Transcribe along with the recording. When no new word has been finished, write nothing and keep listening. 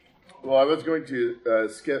Well, I was going to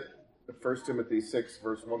skip 1 Timothy 6,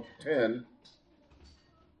 verse 1 to 10,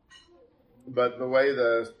 but the way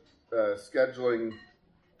the scheduling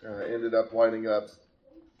ended up lining up,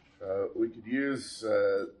 we could use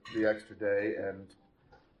the extra day, and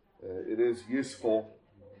it is useful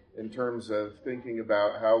in terms of thinking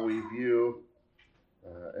about how we view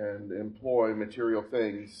and employ material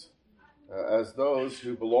things as those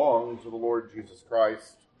who belong to the Lord Jesus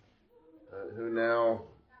Christ, who now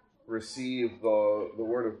receive the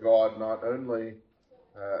Word of God not only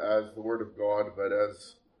as the Word of God, but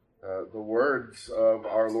as the words of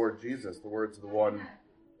our Lord Jesus, the words of the one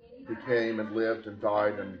who came and lived and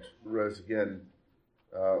died and rose again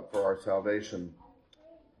for our salvation.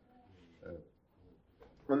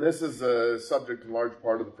 And this is a subject in large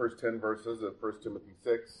part of the first 10 verses of 1 Timothy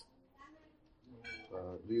 6.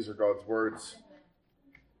 These are God's words.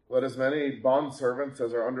 Let as many bondservants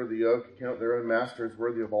as are under the yoke account their own masters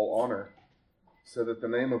worthy of all honor, so that the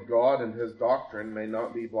name of God and his doctrine may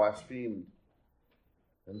not be blasphemed.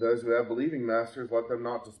 And those who have believing masters, let them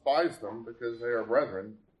not despise them because they are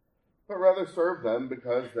brethren, but rather serve them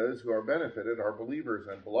because those who are benefited are believers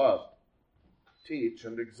and beloved. Teach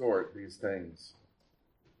and exhort these things.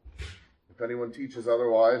 If anyone teaches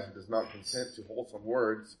otherwise and does not consent to wholesome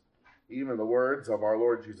words, even the words of our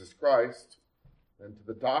Lord Jesus Christ, and to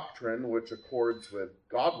the doctrine which accords with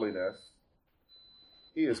godliness,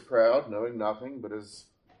 he is proud, knowing nothing, but is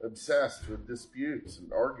obsessed with disputes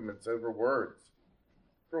and arguments over words,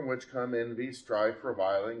 from which come envy, strife,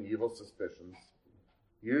 reviling, evil suspicions,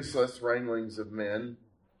 useless wranglings of men,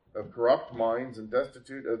 of corrupt minds and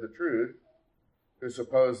destitute of the truth, who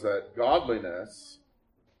suppose that godliness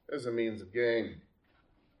is a means of gain.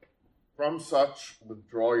 From such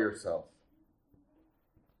withdraw yourself.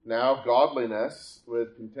 Now godliness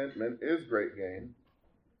with contentment is great gain,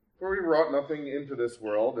 for we brought nothing into this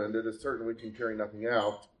world, and it is certain we can carry nothing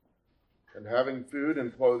out. And having food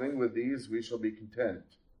and clothing, with these we shall be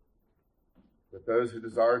content. But those who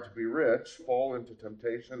desire to be rich fall into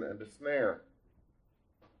temptation and a snare,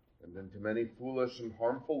 and into many foolish and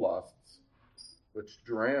harmful lusts, which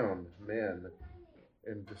drown men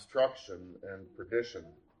in destruction and perdition.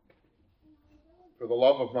 For the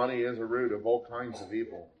love of money is a root of all kinds of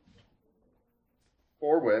evil,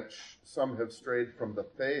 for which some have strayed from the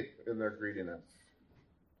faith in their greediness,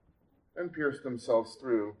 and pierced themselves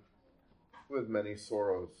through with many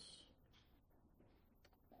sorrows.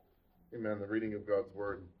 Amen. The reading of God's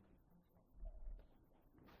Word.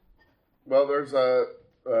 Well, there's a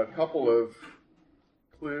couple of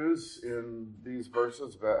clues in these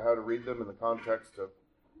verses about how to read them in the context of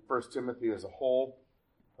 1 Timothy as a whole.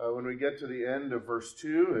 When we get to the end of verse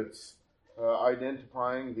 2, it's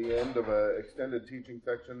identifying the end of an extended teaching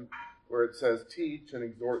section where it says, teach and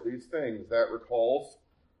exhort these things. That recalls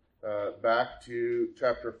back to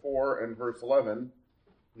chapter 4 and verse 11,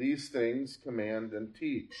 these things command and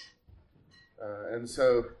teach. And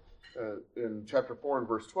so in chapter 4 and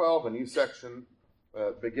verse 12, a new section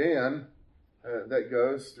began that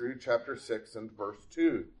goes through chapter 6 and verse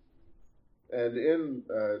 2. And in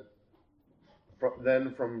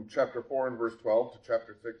then from chapter 4 and verse 12 to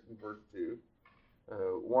chapter 6 and verse 2,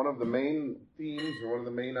 one of the main themes or one of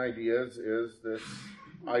the main ideas is this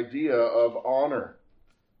idea of honor.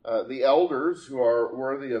 The elders who are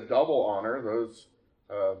worthy of double honor,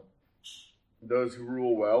 those who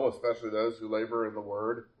rule well, especially those who labor in the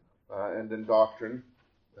word and in doctrine,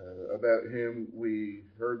 about whom we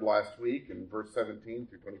heard last week in verse 17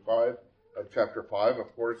 through 25 of chapter 5.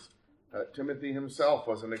 Of course, Timothy himself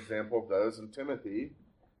was an example of those. And Timothy,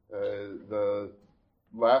 the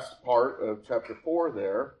last part of chapter 4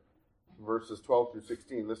 there, verses 12 through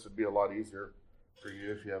 16, this would be a lot easier for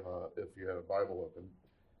you if you have a Bible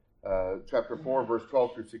open. Chapter 4, verse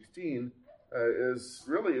 12 through 16, is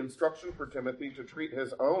really instruction for Timothy to treat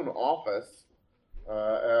his own office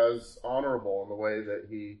as honorable in the way that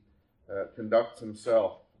he conducts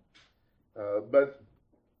himself. But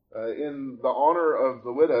in the honor of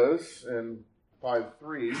the widows in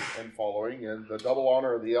 5:3 and following, and the double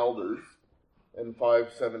honor of the elders in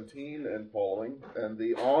 5:17 and following, and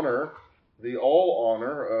the all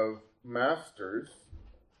honor of masters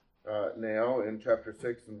now in chapter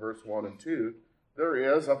 6 and verse 1 and 2, there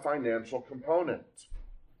is a financial component.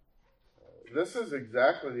 This is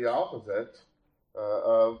exactly the opposite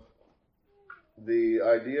of the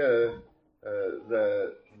idea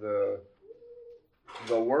that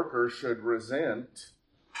the worker should resent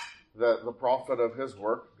that the profit of his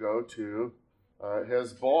work go to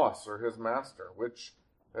his boss or his master, which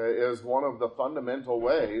is one of the fundamental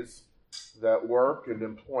ways that work and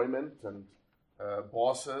employment and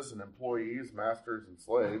bosses and employees, masters and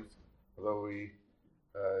slaves although we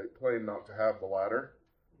claim not to have the latter.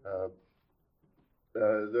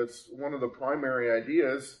 That's one of the primary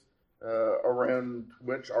ideas around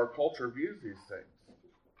which our culture views these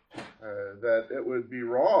things. That it would be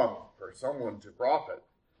wrong for someone to profit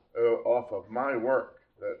off of my work,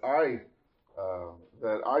 that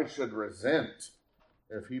I should resent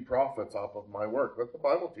if he profits off of my work. But the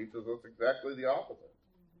Bible teaches us exactly the opposite.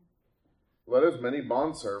 Let as many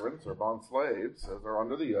bondservants or bondslaves as are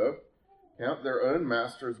under the yoke count their own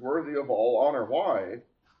masters worthy of all honor. Why?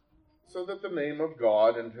 So that the name of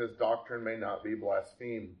God and his doctrine may not be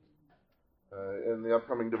blasphemed. In the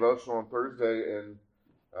upcoming devotional on Thursday in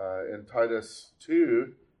Titus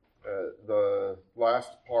 2, the last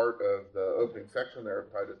part of the opening section there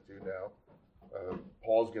of Titus 2 now,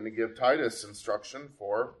 Paul's going to give Titus instruction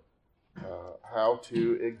for how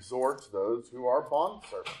to exhort those who are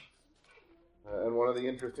bondservants. And one of the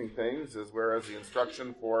interesting things is, whereas the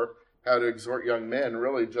instruction for how to exhort young men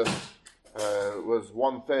really just was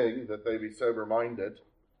one thing, that they be sober-minded,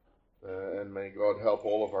 and may God help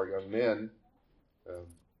all of our young men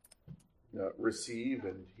receive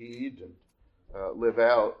and heed and live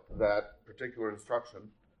out that particular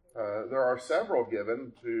instruction. There are several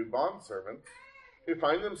given to bondservants who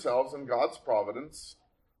find themselves in God's providence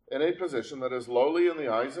in a position that is lowly in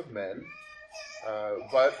the eyes of men,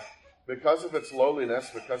 but because of its lowliness,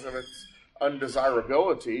 because of its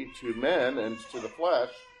undesirability to men and to the flesh,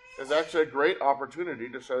 is actually a great opportunity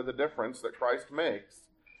to show the difference that Christ makes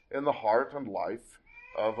in the heart and life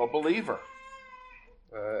of a believer.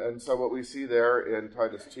 And so what we see there in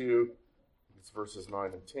Titus 2, it's verses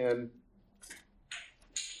 9 and 10.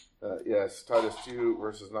 Titus 2,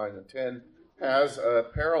 verses 9 and 10, has a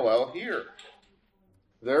parallel here.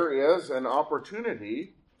 There is an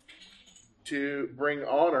opportunity to bring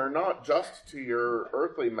honor not just to your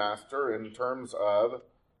earthly master in terms of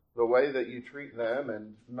the way that you treat them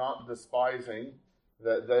and not despising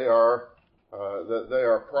that they are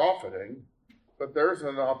profiting, but there's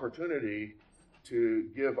an opportunity to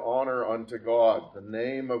give honor unto God, the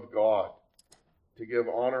name of God, to give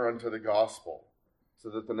honor unto the gospel, so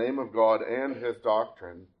that the name of God and his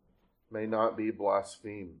doctrine may not be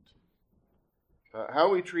blasphemed. How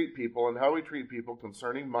we treat people and how we treat people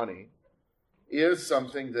concerning money is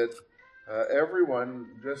something that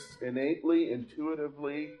everyone just innately,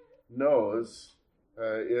 intuitively knows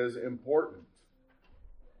is important.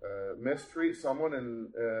 Mistreat someone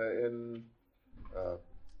in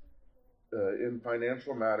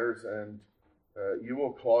financial matters, and you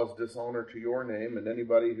will cause dishonor to your name and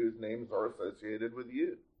anybody whose names are associated with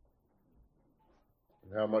you.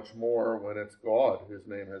 And how much more when it's God whose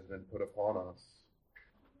name has been put upon us.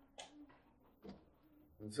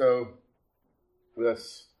 And so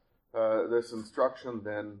this instruction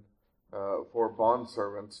then for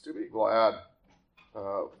bondservants to be glad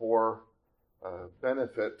for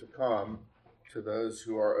benefit to come to those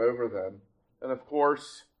who are over them. And of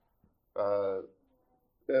course,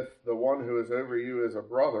 if the one who is over you is a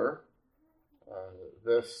brother,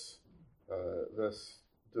 this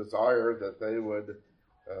desire that they would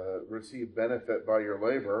receive benefit by your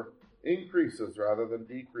labor increases rather than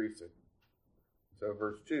decreasing. So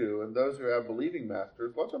verse 2, and those who have believing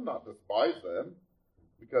masters, let them not despise them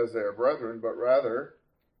because they are brethren, but rather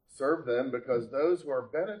serve them because those who are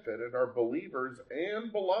benefited are believers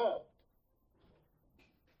and beloved.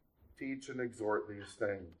 Teach and exhort these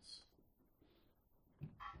things.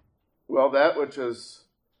 Well, that which is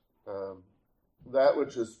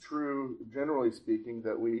true, generally speaking,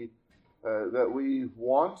 that we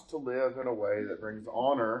want to live in a way that brings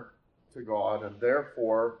honor to God, and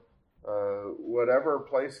therefore whatever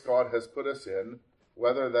place God has put us in,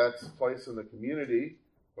 whether that's a place in the community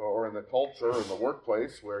or in the culture or in the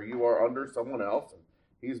workplace where you are under someone else and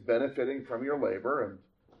he's benefiting from your labor, and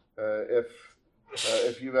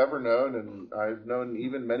if you've ever known, and I've known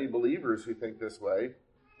even many believers who think this way,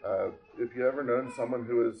 if you've ever known someone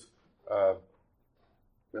who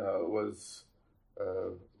was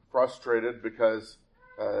frustrated because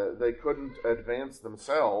they couldn't advance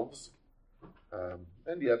themselves,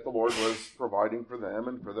 and yet the Lord was providing for them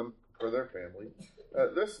and for their family,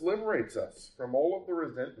 this liberates us from all of the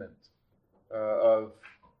resentment of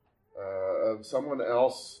someone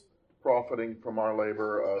else profiting from our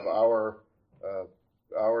labor, of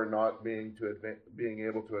our not being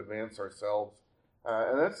able to advance ourselves.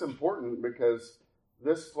 And that's important because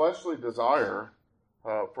this fleshly desire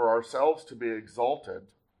for ourselves to be exalted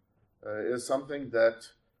is something that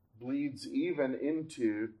bleeds even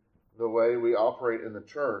into the way we operate in the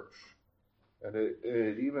church. And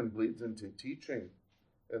it even bleeds into teaching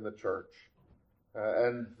in the church.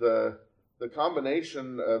 And the the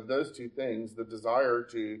combination of those two things, the desire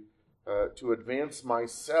to advance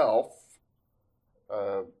myself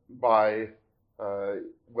by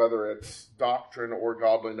whether it's doctrine or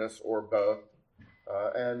godliness or both,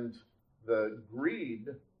 and the greed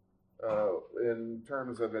in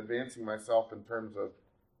terms of advancing myself in terms of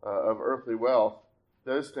earthly wealth,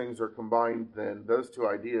 those things are combined then. Those two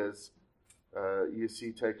ideas you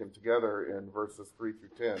see taken together in verses 3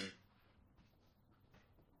 through 10.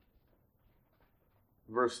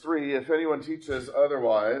 Verse 3, if anyone teaches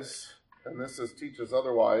otherwise, and this is teaches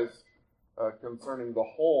otherwise concerning the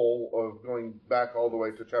whole of going back all the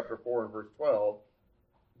way to chapter 4 and verse 12,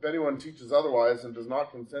 if anyone teaches otherwise and does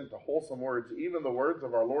not consent to wholesome words, even the words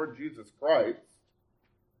of our Lord Jesus Christ,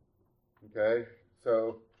 okay,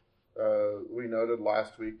 so we noted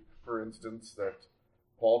last week, for instance, that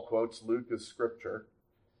Paul quotes Luke as scripture.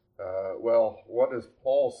 Well, what is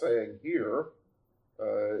Paul saying here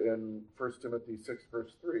in 1 Timothy 6,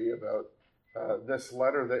 verse 3 about this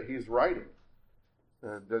letter that he's writing?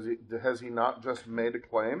 Has he not just made a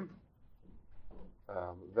claim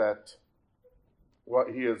that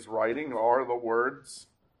what he is writing are the words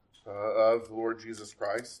of the Lord Jesus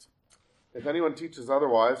Christ? If anyone teaches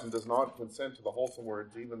otherwise and does not consent to the wholesome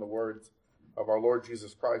words, even the words of our Lord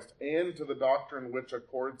Jesus Christ, and to the doctrine which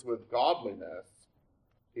accords with godliness,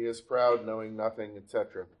 he is proud, knowing nothing,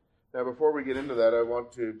 etc. Now, before we get into that, I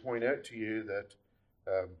want to point out to you that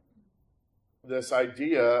this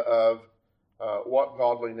idea of what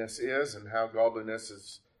godliness is and how godliness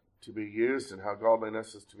is to be used and how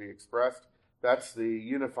godliness is to be expressed, that's the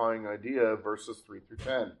unifying idea of verses 3 through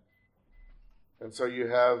 10. And so you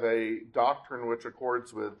have a doctrine which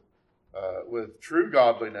accords with true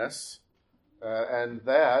godliness, and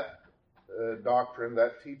that doctrine,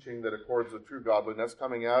 that teaching that accords with true godliness,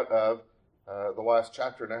 coming out of the last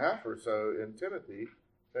chapter and a half or so in Timothy,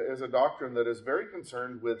 is a doctrine that is very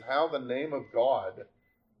concerned with how the name of God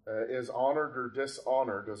is honored or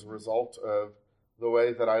dishonored as a result of the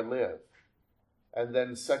way that I live. And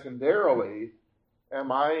then secondarily,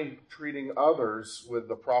 am I treating others with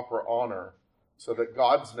the proper honor so that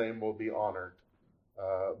God's name will be honored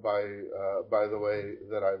by the way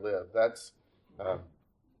that I live?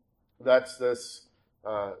 That's this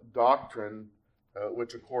doctrine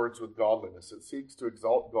which accords with godliness. It seeks to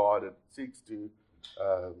exalt God. It seeks to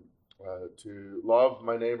love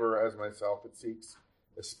my neighbor as myself. It seeks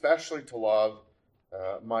especially to love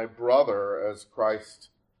my brother as Christ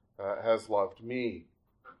has loved me.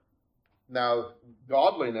 Now,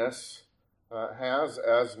 godliness has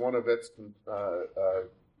as one of its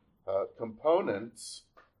components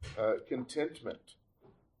contentment.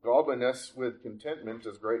 Godliness with contentment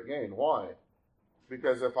is great gain. Why?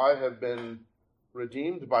 Because if I have been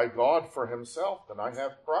redeemed by God for himself, then I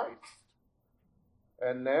have Christ.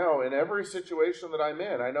 And now, in every situation that I'm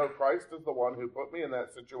in, I know Christ is the one who put me in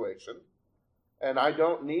that situation, and I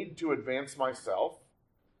don't need to advance myself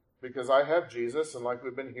because I have Jesus. And like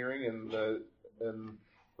we've been hearing in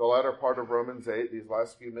the latter part of Romans 8, these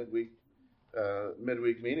last few midweek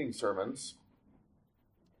meeting sermons,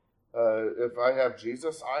 if I have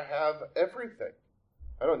Jesus, I have everything.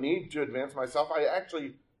 I don't need to advance myself. I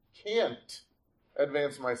actually can't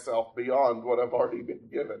advance myself beyond what I've already been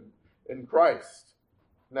given in Christ.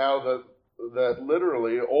 Now that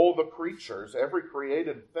literally all the creatures, every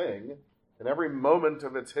created thing, and every moment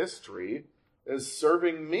of its history is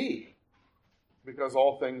serving me, because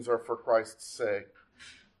all things are for Christ's sake,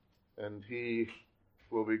 and he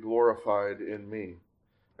will be glorified in me.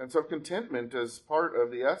 And so contentment is part of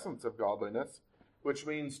the essence of godliness, which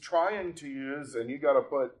means trying to use, and you got to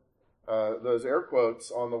put those air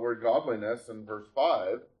quotes on the word godliness in verse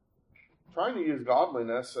 5, trying to use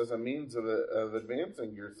godliness as a means of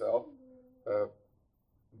advancing yourself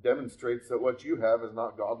demonstrates that what you have is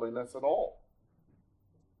not godliness at all.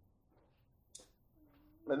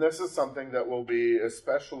 And this is something that will be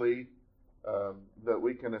especially, that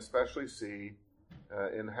we can especially see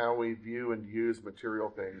in how we view and use material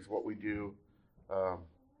things, what we do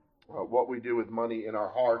with money in our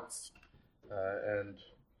hearts and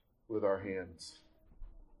with our hands.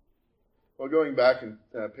 Well, going back and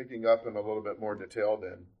picking up in a little bit more detail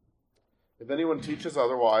then. If anyone teaches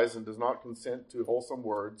otherwise and does not consent to wholesome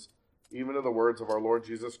words, even to the words of our Lord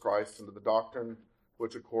Jesus Christ and to the doctrine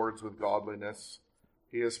which accords with godliness,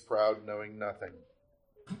 he is proud, knowing nothing.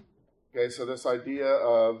 Okay, so this idea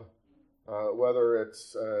of whether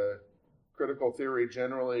it's critical theory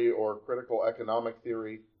generally or critical economic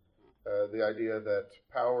theory, the idea that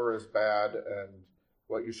power is bad and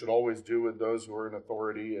what you should always do with those who are in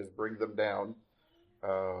authority is bring them down,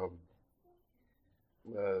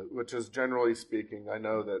 which is generally speaking. I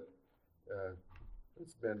know that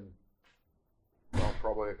It's been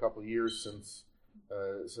probably a couple of years since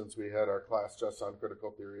we had our class just on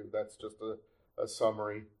critical theory. That's just a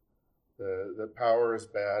summary. The power is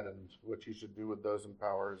bad, and what you should do with those in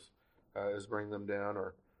power is bring them down,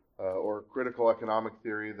 or critical economic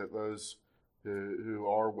theory, that those who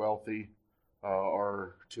are wealthy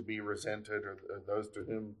are to be resented, or those to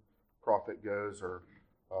whom profit goes are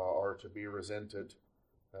to be resented.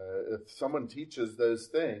 If someone teaches those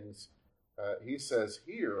things, he says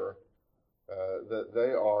here that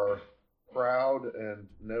they are proud and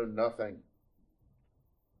know nothing.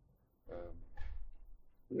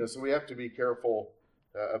 So we have to be careful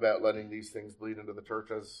about letting these things bleed into the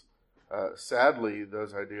church, as sadly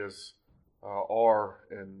those ideas are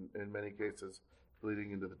in many cases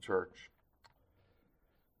bleeding into the church.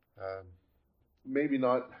 Maybe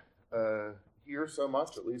not here so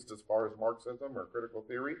much, at least as far as Marxism or critical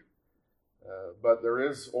theory, but there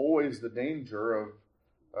is always the danger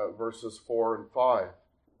of verses 4 and 5.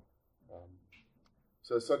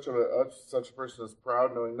 So such a person is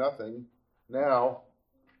proud, knowing nothing, now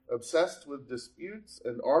obsessed with disputes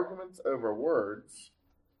and arguments over words,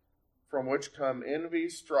 from which come envy,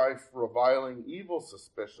 strife, reviling, evil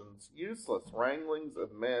suspicions, useless wranglings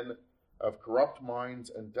of men of corrupt minds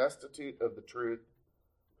and destitute of the truth,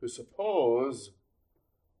 who suppose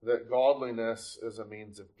that godliness is a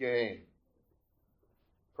means of gain.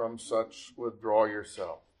 From such withdraw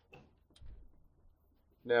yourself.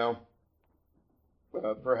 Now,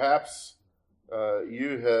 perhaps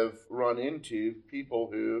you have run into people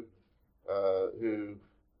who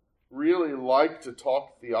really like to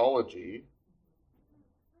talk theology,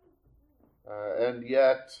 and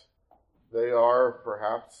yet they are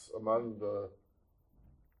perhaps among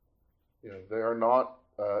they are not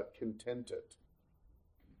contented.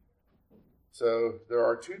 So there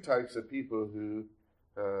are two types of people who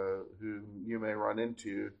you may run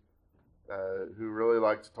into who really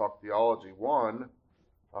like to talk theology. One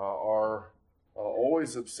are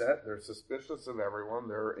always upset. They're suspicious of everyone.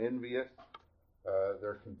 They're envious.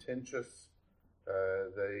 They're contentious.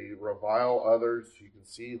 They revile others. You can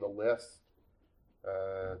see the list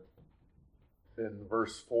in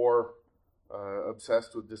verse 4.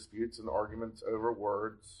 Obsessed with disputes and arguments over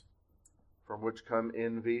words, from which come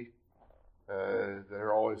envy.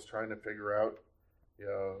 They're always trying to figure out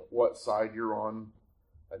what side you're on,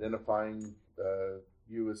 identifying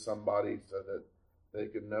you as somebody so that they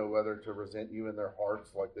can know whether to resent you in their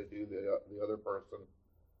hearts like they do the other person.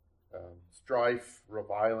 Strife,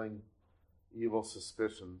 reviling, evil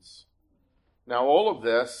suspicions. Now all of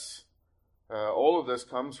this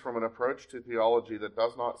comes from an approach to theology that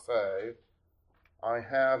does not say, I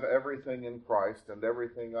have everything in Christ and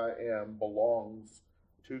everything I am belongs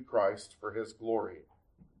to Christ for his glory.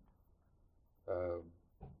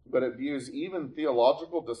 But it views even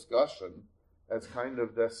theological discussion as kind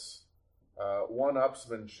of this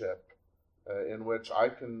one-upsmanship in which I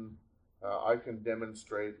can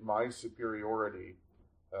demonstrate my superiority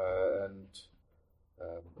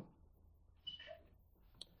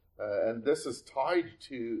and this is tied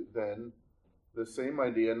to then the same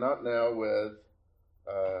idea, not now with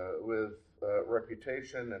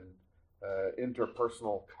reputation and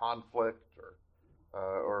interpersonal conflict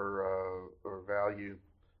or value,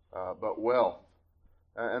 but wealth,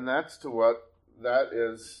 and that's to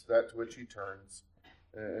which he turns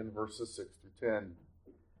in verses 6 to 10.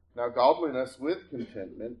 Now, godliness with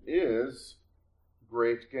contentment is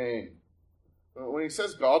great gain. When he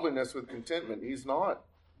says godliness with contentment, he's not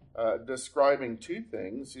describing two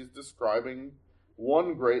things. He's describing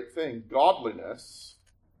one great thing, godliness,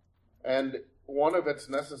 and one of its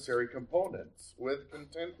necessary components, with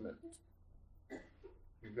contentment.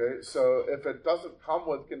 Okay, so if it doesn't come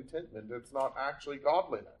with contentment, it's not actually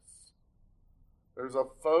godliness. There's a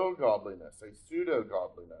faux godliness, a pseudo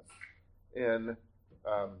godliness in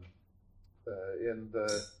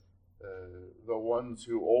the ones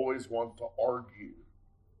who always want to argue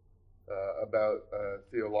about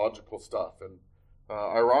theological stuff. And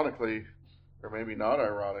ironically, or maybe not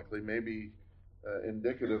ironically, maybe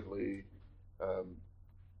indicatively,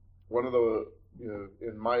 one of the,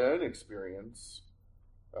 in my own experience,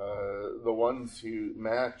 the ones who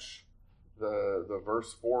match the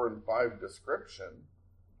verse 4 and 5 description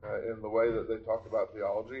in the way that they talk about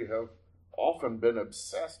theology have often been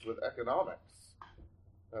obsessed with economics.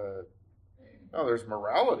 Now, there's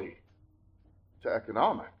morality to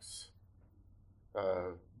economics,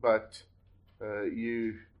 but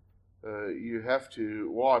you have to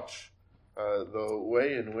watch the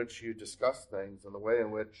way in which you discuss things and the way in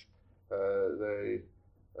which they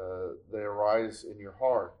arise in your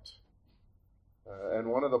heart. And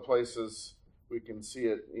one of the places we can see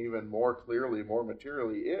it even more clearly, more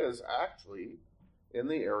materially, is actually in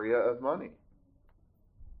the area of money.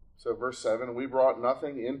 So verse 7, we brought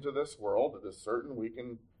nothing into this world. It is certain we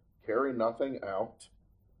can carry nothing out.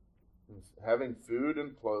 Having food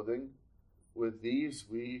and clothing, with these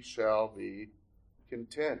we shall be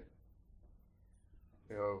content.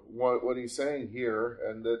 You know, what he's saying here,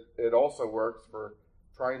 and that it also works for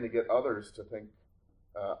trying to get others to think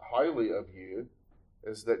highly of you,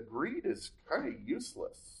 is that greed is kind of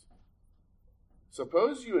useless.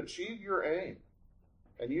 Suppose you achieve your aim,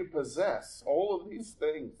 and you possess all of these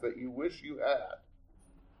things that you wish you had.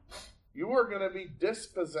 You are going to be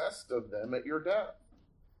dispossessed of them at your death.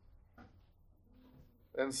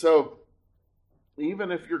 And so,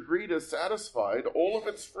 even if your greed is satisfied, all of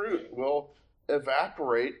its fruit will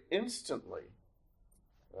evaporate instantly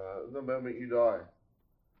the moment you die.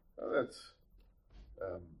 That's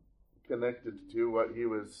connected to what he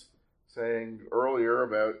was saying earlier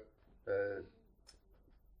about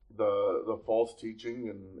the false teaching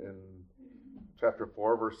in chapter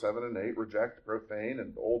 4, verse 7 and 8. Reject profane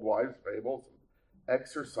and old wives' fables.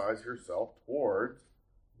 Exercise yourself towards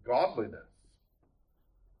godliness.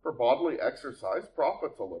 For bodily exercise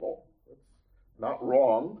profits a little. It's not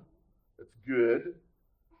wrong. It's good.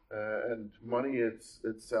 And money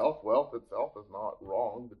itself, wealth itself is not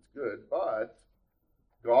wrong. It's good. But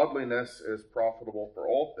godliness is profitable for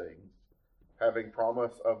all things, having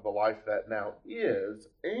promise of the life that now is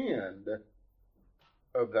and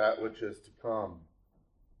of that which is to come.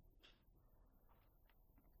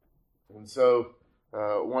 And so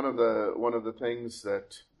one of the things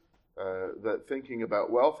that thinking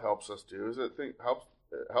about wealth helps us do is it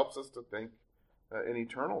helps us to think in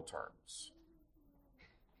eternal terms.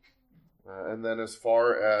 And then as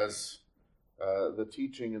far as the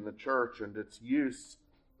teaching in the church and its use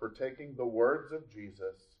for taking the words of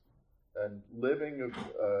Jesus and living,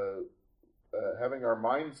 having our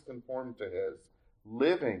minds conformed to his,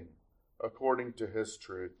 living according to his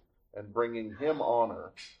truth and bringing him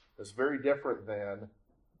honor is very different than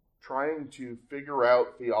trying to figure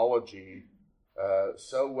out theology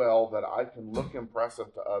so well that I can look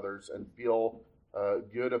impressive to others and feel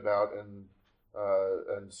good about and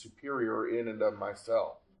superior in and of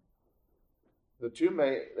myself. The two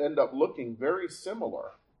may end up looking very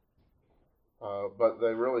similar, but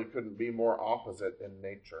they really couldn't be more opposite in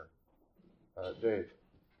nature. Dave.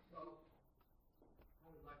 I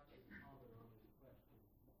would like to comment on this question.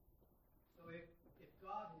 So if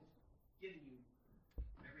God has given you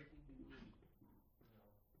everything you need,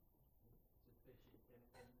 sufficient,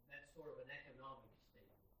 and that's sort of an economic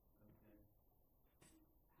statement, okay?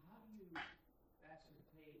 How do you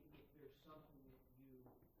ascertain if there's something that you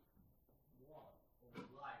want or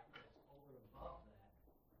would like that's over and above that,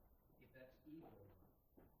 if that's evil or not?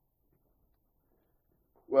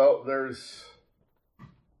 Well, there's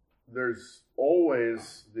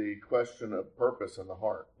always the question of purpose in the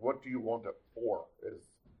heart. What do you want it for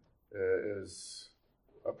is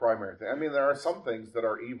a primary thing. I mean, there are some things that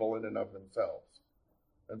are evil in and of themselves.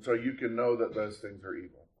 And so you can know that those things are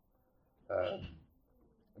evil.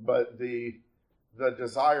 But the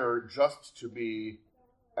desire just to be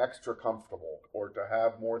extra comfortable or to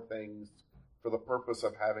have more things for the purpose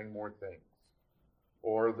of having more things,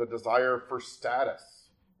 or the desire for status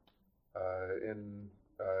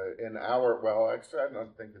in our, well, actually, I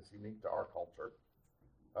don't think it's unique to our culture.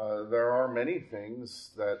 There are many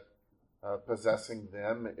things that possessing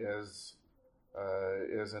them is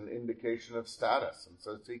an indication of status, and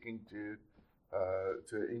so seeking to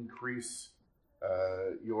increase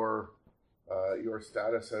your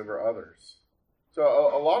status over others. So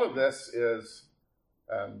a lot of this is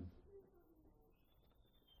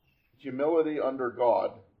humility under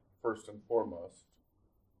God, first and foremost.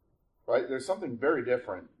 Right? There's something very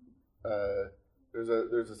different.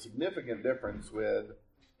 There's a significant difference with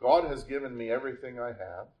God has given me everything I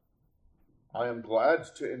have. I am glad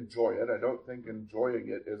to enjoy it. I don't think enjoying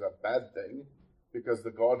it is a bad thing because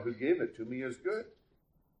the God who gave it to me is good.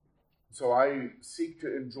 So I seek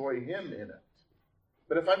to enjoy him in it.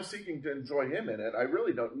 But if I'm seeking to enjoy him in it, I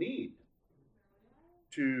really don't need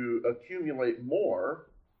to accumulate more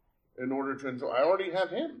in order to enjoy. I already have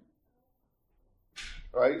him.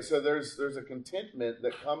 Right? So there's a contentment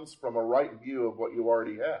that comes from a right view of what you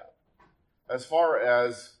already have. As far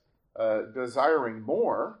as desiring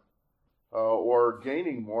more or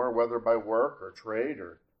gaining more, whether by work or trade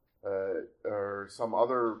or some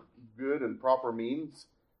other good and proper means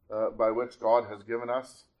by which God has given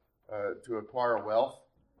us to acquire wealth,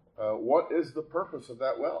 what is the purpose of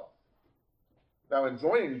that wealth? Now,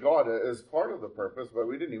 enjoying God is part of the purpose, but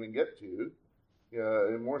we didn't even get to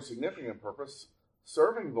a more significant purpose,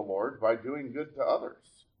 serving the Lord by doing good to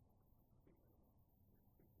others.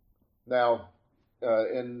 Now,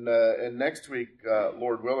 in next week,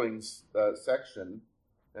 Lord willing's section,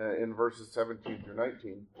 in verses 17 through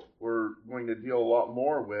 19, we're going to deal a lot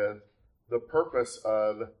more with the purpose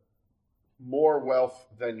of more wealth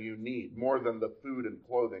than you need, more than the food and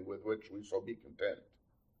clothing with which we shall be content.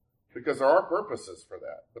 Because there are purposes for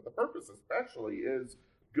that, but the purpose especially is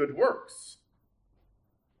good works.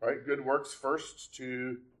 Right? Good works first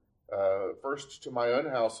to my own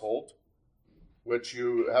household, which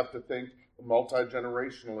you have to think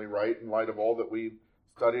multi-generationally, right? In light of all that we've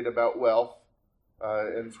studied about wealth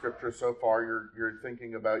in Scripture so far, you're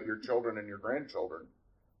thinking about your children and your grandchildren,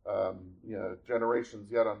 generations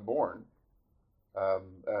yet unborn,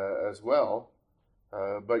 as well.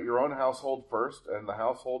 But your own household first, and the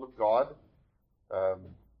household of God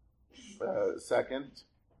second,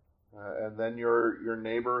 and then your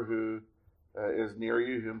neighbor who is near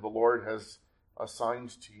you, whom the Lord has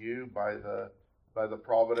assigned to you by the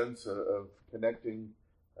providence of connecting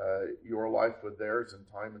your life with theirs in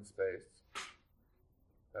time and space.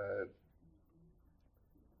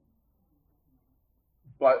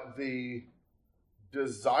 But the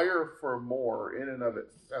desire for more in and of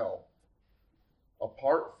itself,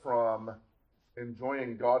 apart from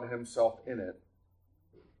enjoying God himself in it,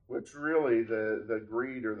 which really the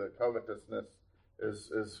greed or the covetousness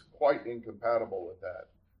is quite incompatible with that.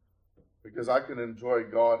 Because I can enjoy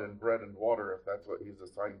God in bread and water if that's what he's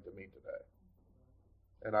assigned to me today.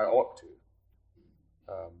 And I ought to.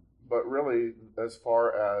 But really, as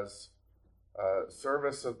far as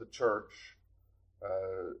service of the church,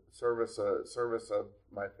 service of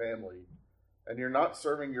my family, and you're not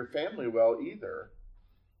serving your family well either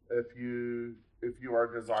if you are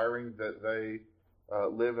desiring that they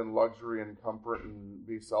live in luxury and comfort and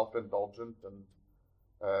be self-indulgent,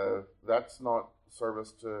 and that's not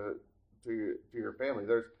service to your family.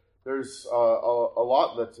 There's a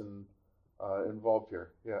lot that's involved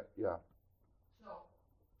here. Yeah. So,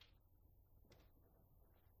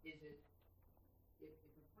 is it if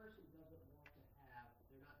a person doesn't want to have,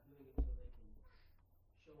 they're not doing it so they can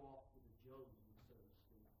show off to the Joneses, so to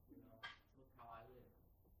speak. Look how I live.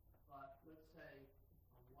 But let's say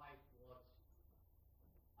a wife wants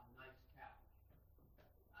a nice couch.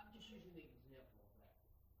 I'm just using the example of that.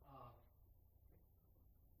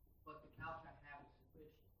 But the couch I have is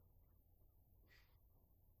sufficient.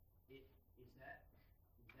 Is that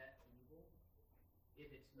evil? If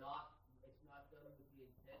it's not done with the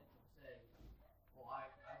intent of saying, "Oh, I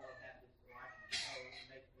want to have this so I can show and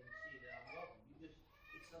make them see that I'm welcome." It's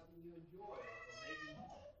something you enjoy, or maybe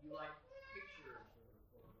you like pictures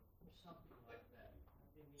or something like that.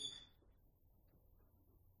 I mean,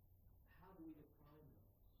 how do we define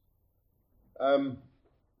those?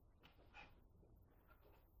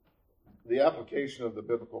 The application of the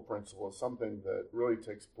biblical principle is something that really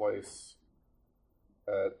takes place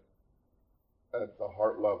at the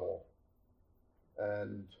heart level.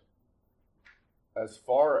 And as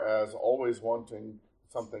far as always wanting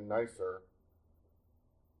something nicer,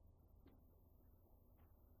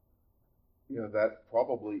 that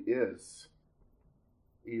probably is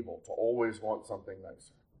evil, to always want something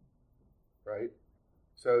nicer, right?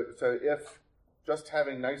 So if just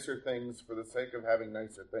having nicer things for the sake of having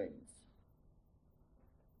nicer things,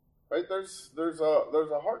 right? There's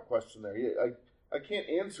a heart question there. I can't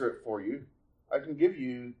answer it for you. I can give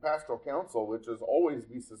you pastoral counsel, which is always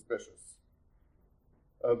be suspicious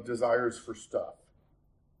of desires for stuff.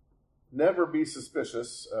 Never be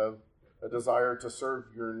suspicious of a desire to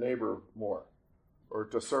serve your neighbor more or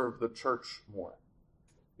to serve the church more.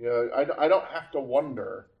 I don't have to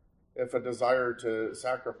wonder if a desire to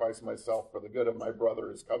sacrifice myself for the good of my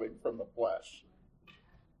brother is coming from the flesh.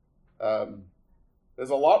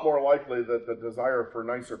 It's a lot more likely that the desire for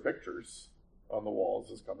nicer pictures on the walls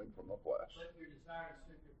is coming from the flesh. But your desire to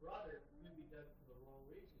serve your brother could be done for the wrong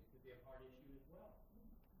reason. It could be a heart issue as well.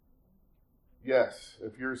 Yes,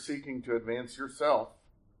 if you're seeking to advance yourself,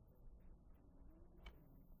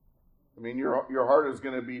 I mean, your heart is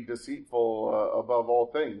going to be deceitful above all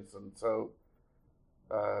things, and so,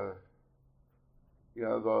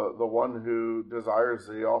 the one who desires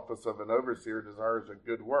the office of an overseer desires a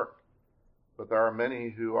good work. But there are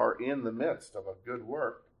many who are in the midst of a good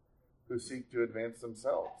work who seek to advance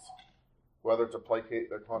themselves, whether to placate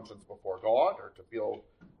their conscience before God or to feel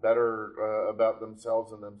better about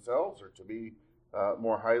themselves and themselves or to be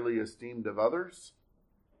more highly esteemed of others.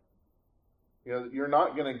 You're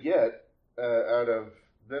not going to get out of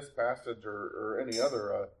this passage or any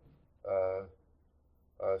other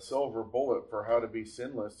silver bullet for how to be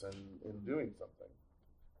sinless in doing something.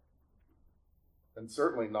 and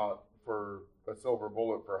certainly not for a silver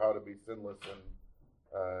bullet for how to be sinless and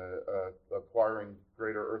acquiring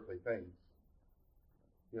greater earthly things.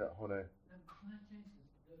 Yeah, Hone. Can I change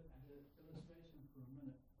the illustration for a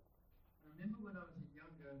minute? I remember when I was a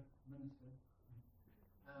younger minister,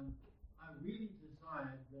 I really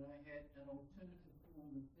desired that I had an alternative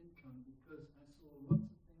form of income because I saw lots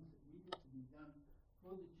of things that needed to be done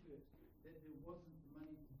for the church that there wasn't the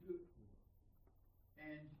money to do it for.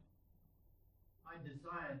 And I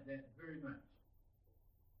desired that very much.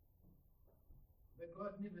 But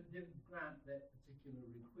God never did grant that particular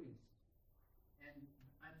request. And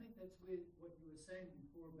I think that's where what you were saying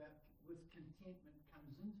before about with contentment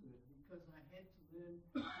comes into it, because I had to learn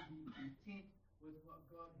to be content with what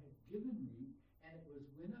God had given me, and it was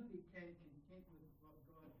when I became content with what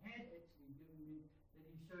God had actually given me that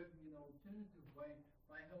He showed me an alternative way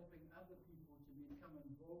by helping other people to become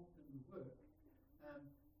involved in the work,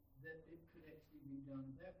 that it could actually be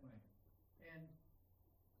done that way. And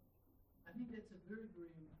I think that's a very,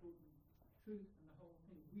 very important truth in the whole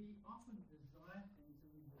thing. We often desire things,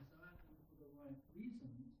 and we desire them for the right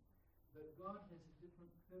reasons, but God has a different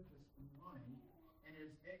purpose in mind and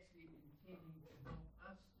is actually intending to help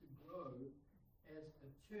us to grow as a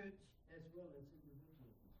church as well as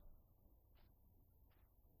individuals.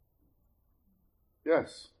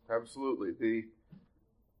 Yes, absolutely.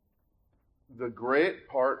 The great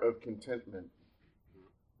part of contentment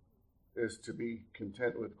is to be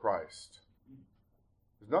content with Christ.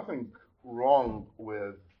 There's nothing wrong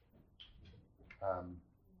with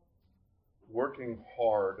working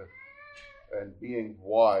hard and being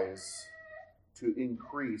wise to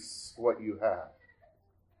increase what you have.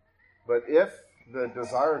 But if the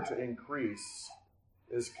desire to increase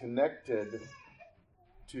is connected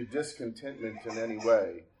to discontentment in any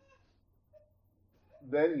way,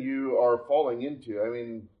 then you are falling into,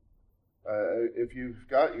 if you've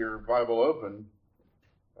got your Bible open,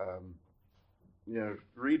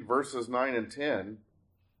 read verses 9 and 10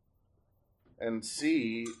 and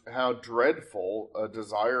see how dreadful a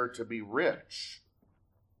desire to be rich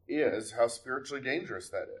is, how spiritually dangerous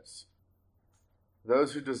that is.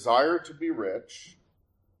 Those who desire to be rich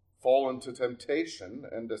fall into temptation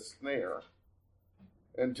and a snare,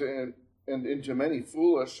 and into many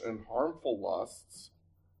foolish and harmful lusts,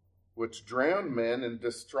 which drown men in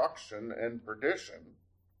destruction and perdition.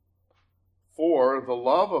 For the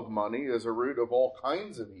love of money is a root of all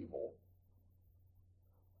kinds of evil,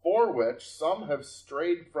 for which some have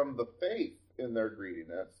strayed from the faith in their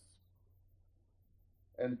greediness,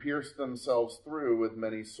 and pierced themselves through with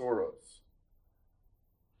many sorrows.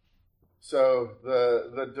 So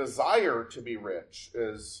the desire to be rich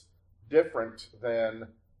is different than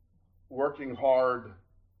working hard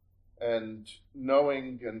and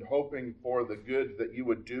knowing and hoping for the good that you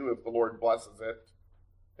would do if the Lord blesses it.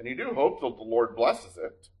 And you do hope that the Lord blesses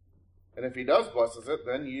it. And if He does blesses it,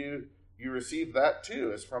 then you receive that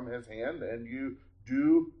too as from His hand, and you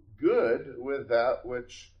do good with that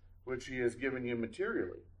which He has given you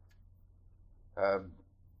materially.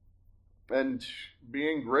 And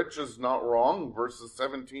being rich is not wrong. Verses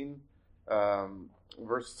 17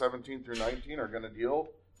 through 19 are going to deal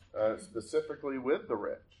specifically with the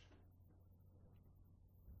rich.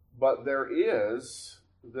 But there is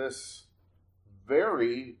this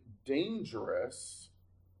very dangerous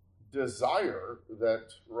desire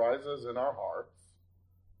that rises in our hearts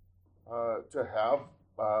to have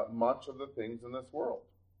much of the things in this world.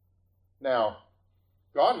 Now,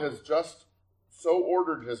 God has just so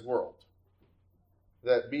ordered His world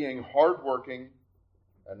that being hardworking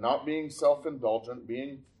and not being self-indulgent,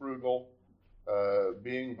 being frugal,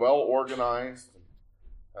 being well organized,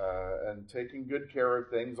 and taking good care of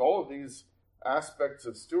things, all of these aspects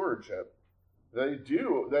of stewardship,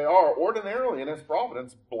 they are ordinarily in His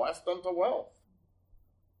providence blessed unto wealth.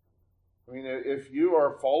 I mean, if you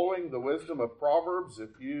are following the wisdom of Proverbs,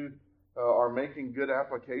 if you are making good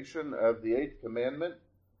application of the 8th commandment,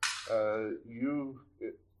 you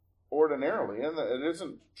ordinarily, and it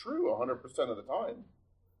isn't true 100% of the time,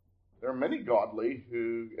 there are many godly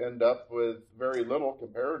who end up with very little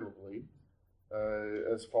comparatively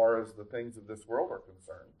as far as the things of this world are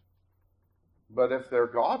concerned. But if they're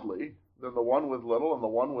godly, then the one with little and the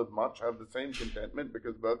one with much have the same contentment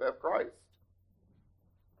because both have Christ.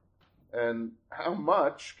 And how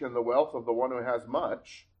much can the wealth of the one who has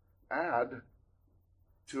much add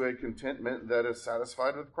to a contentment that is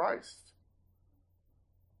satisfied with Christ?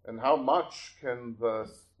 And how much can the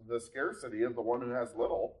scarcity of the one who has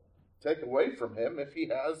little take away from him if he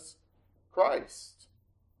has Christ?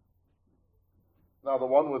 Now, the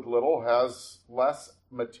one with little has less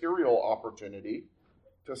material opportunity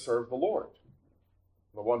to serve the Lord.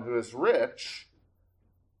 The one who is rich,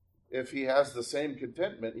 if he has the same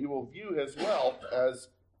contentment, he will view his wealth as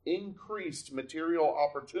increased material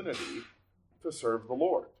opportunity to serve the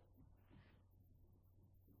Lord.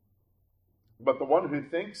 But the one who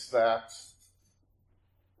thinks that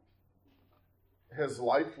his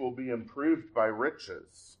life will be improved by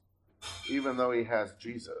riches, even though he has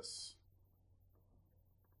Jesus,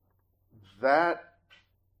 that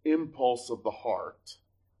impulse of the heart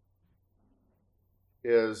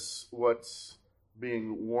is what's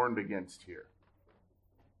being warned against here.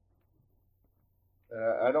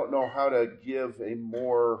 I don't know how to give a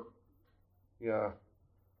more, I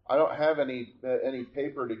don't have any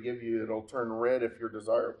paper to give you. It'll turn red if your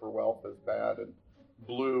desire for wealth is bad and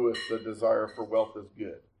blue if the desire for wealth is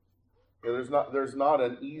good. There's not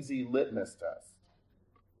an easy litmus test.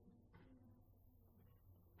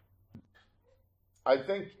 I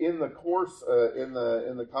think in the course, in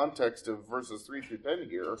the context of verses 3 through 10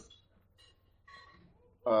 here,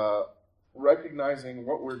 recognizing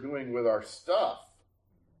what we're doing with our stuff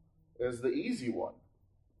is the easy one.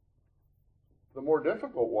 The more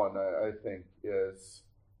difficult one, I think, is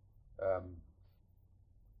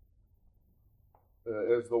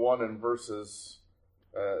the one in verses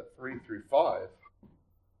 3 through 5.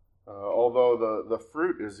 Although the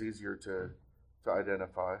fruit is easier to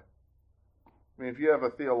identify. I mean, if you have a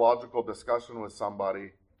theological discussion with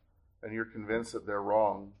somebody and you're convinced that they're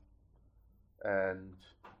wrong, and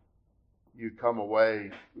you come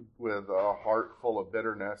away with a heart full of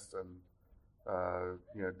bitterness and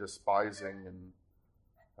despising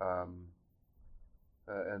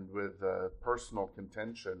and with personal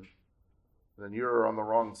contention, then you're on the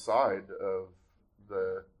wrong side of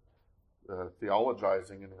the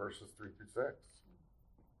theologizing in verses 3 through 6.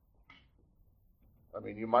 I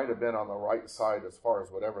mean, you might have been on the right side as far as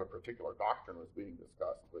whatever particular doctrine was being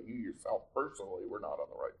discussed, but you yourself personally were not on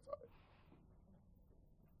the right side.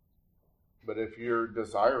 But if you're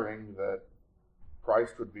desiring that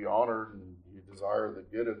Christ would be honored and you desire the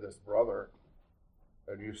good of this brother,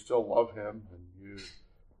 and you still love him,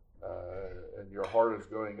 and your heart is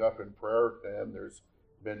going up in prayer to him, there's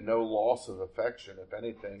been no loss of affection. If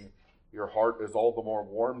anything, your heart is all the more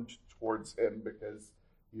warmed towards him because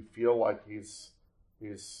you feel like he's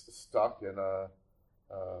stuck in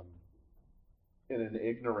an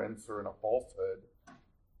ignorance or in a falsehood.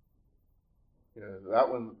 That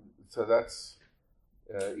one. So that's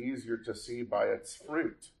easier to see by its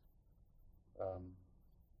fruit.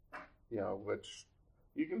 Which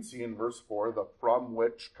you can see in verse 4, the from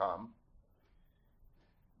which come.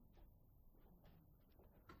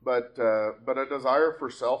 But a desire for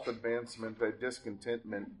self-advancement, a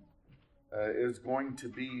discontentment, is going to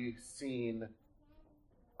be seen,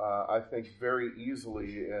 I think, very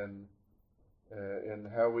easily in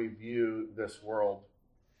how we view this world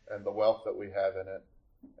and the wealth that we have in it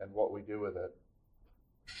and what we do with it.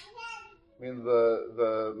 I mean,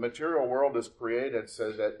 the material world is created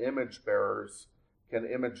so that image bearers can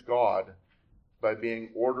image God by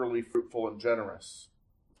being orderly, fruitful, and generous.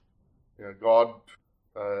 God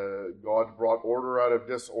brought order out of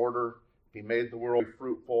disorder. He made the world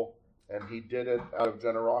fruitful, and he did it out of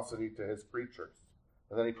generosity to his creatures.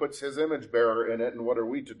 And then he puts his image bearer in it, and what are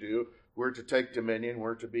we to do? We're to take dominion,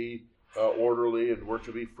 we're to be orderly, and we're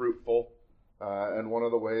to be fruitful. And one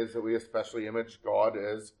of the ways that we especially image God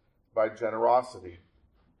is by generosity.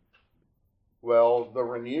 Well, the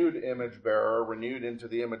renewed image bearer, renewed into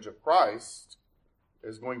the image of Christ,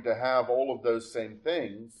 is going to have all of those same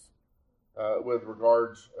things with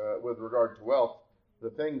regard to wealth.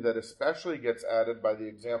 The thing that especially gets added by the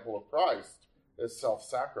example of Christ is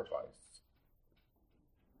self-sacrifice.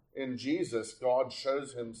 In Jesus, God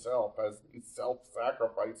shows himself as the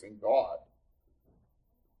self-sacrificing God.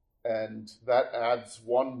 And that adds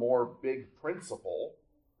one more big principle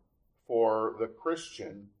for the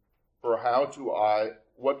Christian for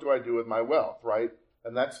what do I do with my wealth, right?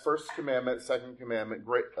 And that's first commandment, second commandment,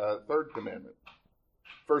 third commandment.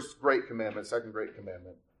 First great commandment, second great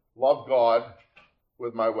commandment. Love God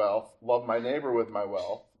with my wealth, love my neighbor with my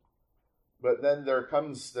wealth. But then there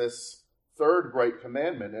comes this third great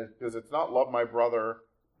commandment, because it's not love my brother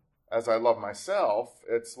as I love myself,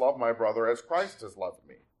 it's love my brother as Christ has loved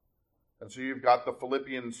me. And so you've got the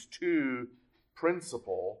Philippians 2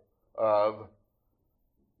 principle of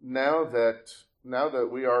now that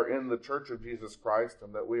we are in the church of Jesus Christ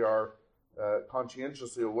and that we are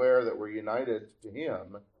conscientiously aware that we're united to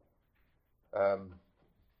him,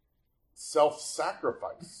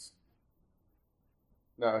 self-sacrifice.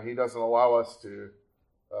 Now, he doesn't allow us to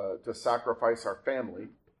sacrifice our family.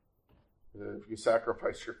 If you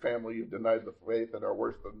sacrifice your family, you've denied the faith and are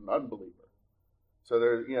worse than an unbeliever. So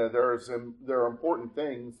there are important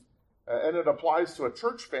things, and it applies to a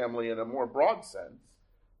church family in a more broad sense.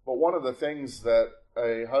 But one of the things that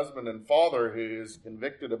a husband and father who is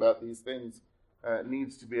convicted about these things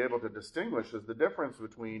needs to be able to distinguish is the difference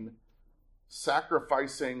between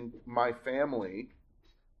sacrificing my family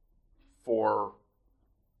for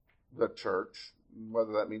the church,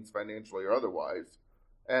 whether that means financially or otherwise,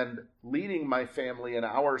 and leading my family in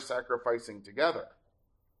our sacrificing together,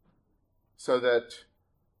 so that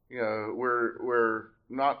we're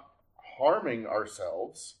not harming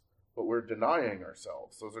ourselves, but we're denying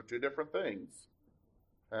ourselves. Those are two different things.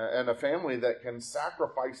 And a family that can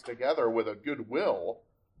sacrifice together with a good will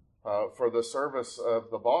for the service of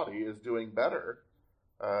the body is doing better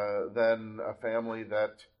than a family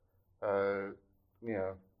that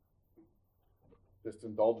just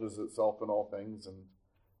indulges itself in all things, and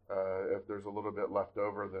if there's a little bit left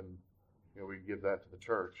over, then we give that to the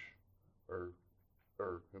church or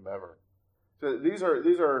whomever. So these are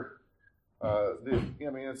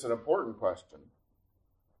it's an important question.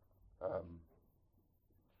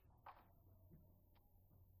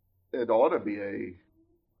 It ought to be a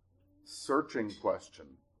searching question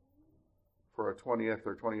for a 20th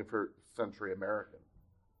or 21st century American.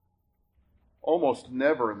 Almost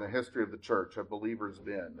never in the history of the church have believers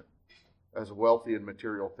been as wealthy in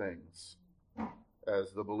material things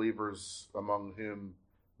as the believers among whom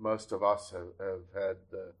most of us have had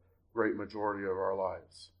the great majority of our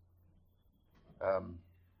lives.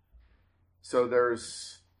 So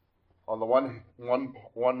there's, on the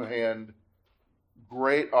one hand,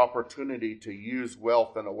 great opportunity to use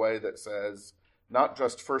wealth in a way that says not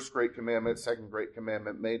just first great commandment, second great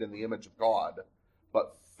commandment made in the image of God,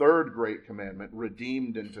 but third great commandment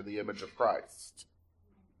redeemed into the image of Christ.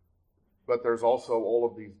 But there's also all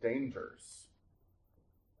of these dangers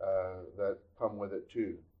that come with it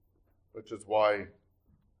too, which is why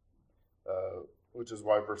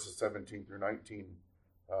verses 17 through 19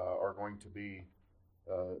 are going to be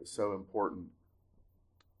so important.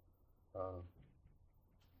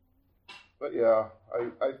 But yeah,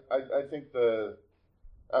 I think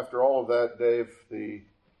after all of that, Dave, the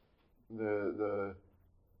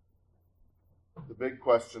big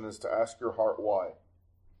question is to ask your heart why.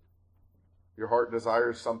 Your heart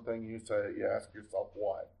desires something, you ask yourself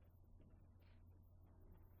why.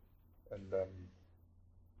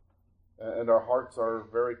 And our hearts are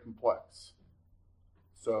very complex.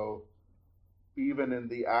 So even in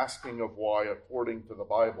the asking of why, according to the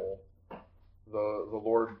Bible, the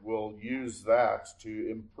Lord will use that to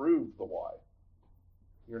improve the why.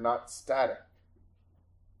 You're not static,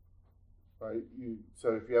 right?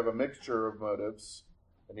 So if you have a mixture of motives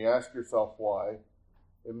and you ask yourself why,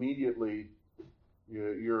 immediately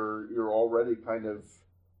you're already kind of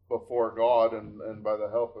before God, and by the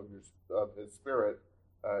help of His Spirit,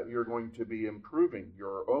 you're going to be improving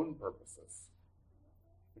your own purposes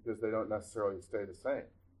because they don't necessarily stay the same.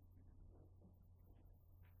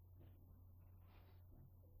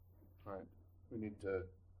 All right, we need to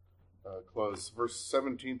close verse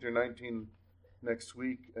 17 through 19 next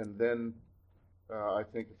week, and then I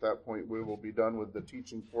think at that point we will be done with the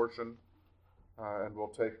teaching portion, and we'll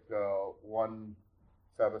take one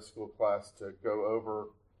Sabbath school class to go over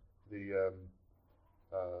the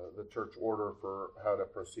church order for how to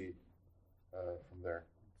proceed from there.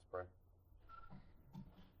 Let's pray.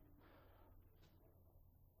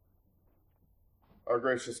 Our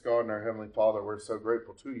gracious God and our Heavenly Father, we're so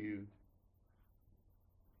grateful to you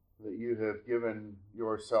that you have given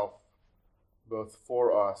yourself both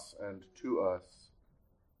for us and to us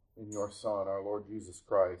in your Son, our Lord Jesus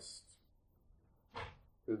Christ,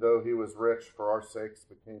 who, though he was rich, for our sakes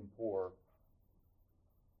became poor.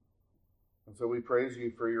 And so we praise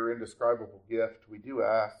you for your indescribable gift. We do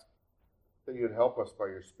ask that you'd help us by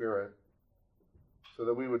your Spirit, so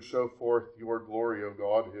that we would show forth your glory, O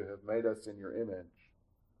God, who have made us in your image,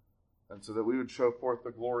 and so that we would show forth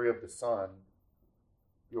the glory of the Son,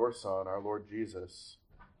 your Son, our Lord Jesus,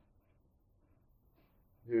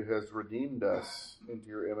 who has redeemed us into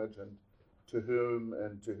your image, and to whom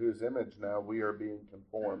and to whose image now we are being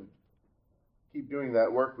conformed. Keep doing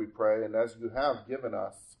that work, we pray, and as you have given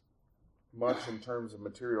us much in terms of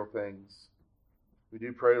material things, we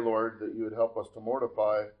do pray, Lord, that you would help us to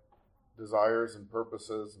mortify desires and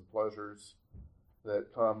purposes and pleasures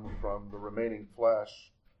that come from the remaining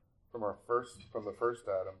flesh from the first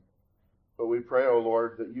Adam. But we pray, O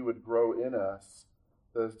Lord, that you would grow in us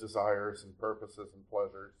those desires and purposes and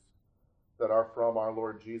pleasures that are from our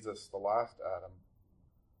Lord Jesus, the last Adam,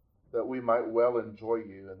 that we might well enjoy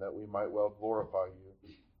you and that we might well glorify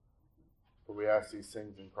you. For we ask these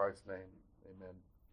things in Christ's name. Amen.